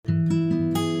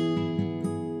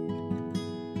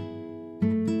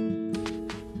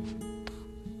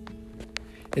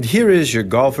And here is your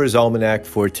Golfer's Almanac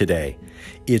for today.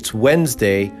 It's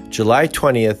Wednesday, July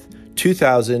 20th,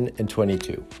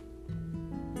 2022.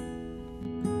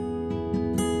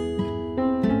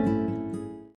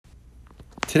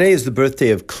 Today is the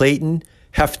birthday of Clayton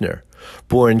Hefner,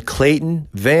 born Clayton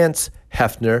Vance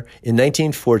Hefner in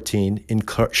 1914 in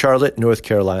Charlotte, North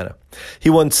Carolina. He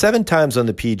won 7 times on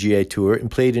the PGA Tour and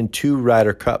played in 2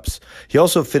 Ryder Cups. He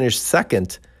also finished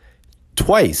second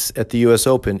twice at the U.S.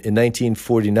 Open in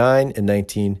 1949 and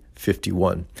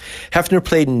 1951. Hefner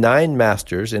played in 9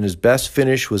 Masters, and his best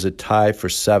finish was a tie for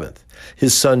 7th.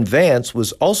 His son Vance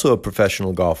was also a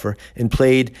professional golfer and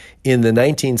played in the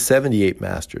 1978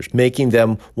 Masters, making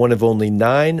them one of only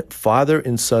 9 father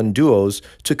and son duos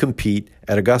to compete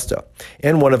at Augusta,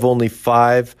 and one of only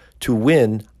 5 to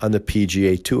win on the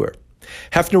PGA Tour.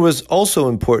 Hefner was also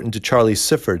important to Charlie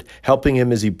Sifford, helping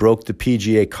him as he broke the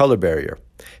PGA color barrier.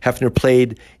 Hefner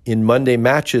played in Monday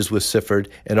matches with Sifford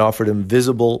and offered him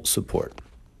visible support.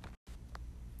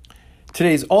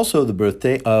 Today is also the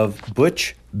birthday of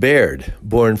Butch Baird,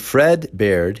 born Fred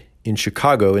Baird in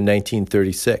Chicago in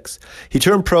 1936. He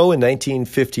turned pro in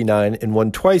 1959 and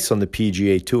won twice on the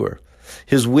PGA Tour.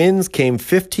 His wins came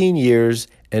 15 years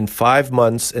and 5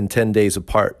 months and 10 days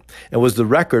apart, and was the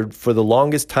record for the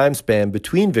longest time span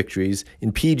between victories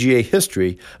in PGA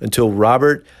history until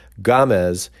Robert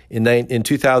Gomez in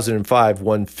 2005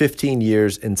 won 15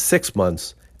 years and 6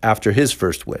 months after his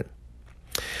first win.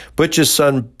 Butch's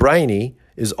son Bryony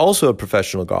is also a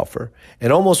professional golfer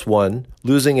and almost won,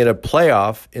 losing in a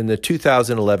playoff in the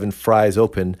 2011 Fry's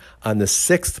Open on the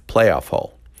 6th playoff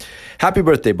hole. Happy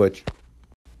birthday, Butch.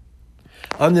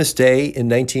 On this day in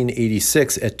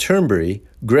 1986 at Turnberry,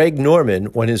 Greg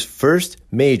Norman won his first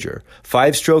major,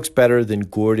 5 strokes better than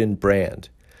Gordon Brand.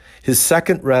 His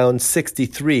second round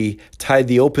 63 tied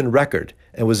the Open record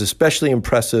and was especially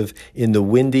impressive in the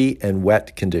windy and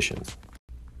wet conditions.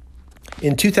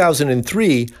 In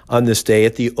 2003, on this day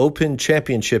at the Open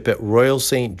Championship at Royal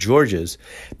St. George's,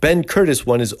 Ben Curtis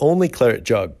won his only claret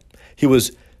jug. He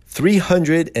was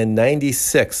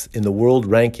 396th in the world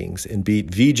rankings and beat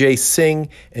Vijay Singh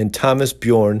and Thomas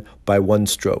Bjorn by 1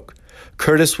 stroke.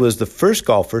 Curtis was the first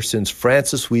golfer since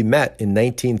Francis Ouimet in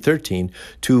 1913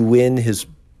 to win his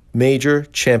major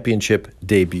championship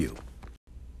debut.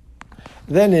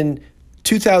 Then in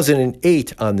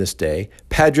 2008 on this day,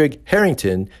 Padraig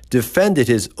Harrington defended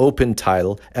his Open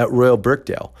title at Royal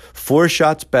Birkdale, 4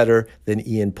 shots better than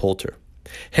Ian Poulter.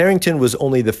 Harrington was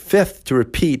only the 5th to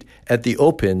repeat at the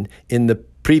Open in the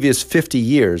previous 50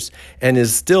 years and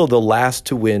is still the last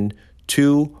to win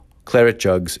 2 claret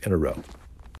jugs in a row.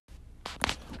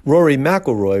 Rory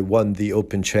McIlroy won the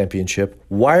Open Championship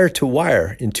wire to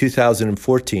wire in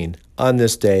 2014 on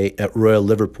this day at Royal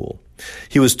Liverpool.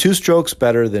 He was 2 strokes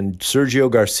better than Sergio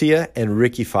Garcia and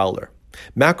Ricky Fowler.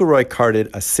 McIlroy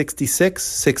carded a 66,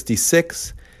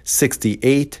 66,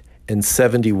 68, and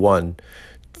 71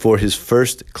 for his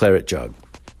first claret jug.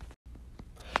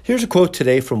 Here's a quote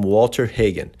today from Walter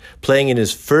Hagen, playing in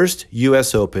his first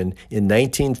U.S. Open in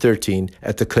 1913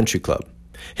 at the Country Club.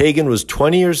 Hagen was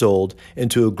 20 years old,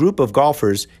 and to a group of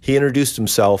golfers, he introduced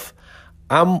himself,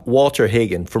 "I'm Walter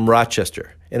Hagen from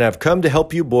Rochester, and I've come to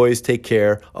help you boys take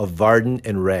care of Varden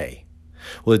and Ray."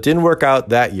 Well, it didn't work out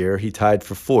that year. He tied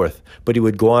for 4th, but he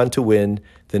would go on to win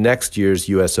the next year's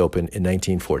U.S. Open in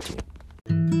 1914.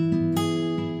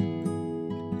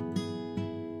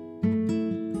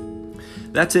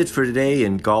 That's it for today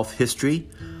in golf history.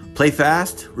 Play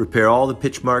fast, repair all the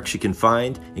pitch marks you can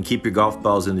find, and keep your golf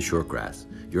balls in the short grass.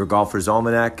 Your Golfer's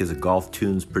Almanac is a Golf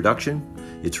Tunes production.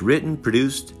 It's written,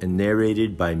 produced, and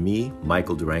narrated by me,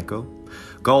 Michael Duranko.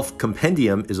 Golf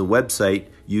Compendium is a website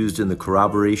used in the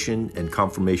corroboration and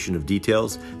confirmation of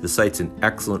details. The site's an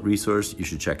excellent resource. You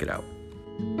should check it out.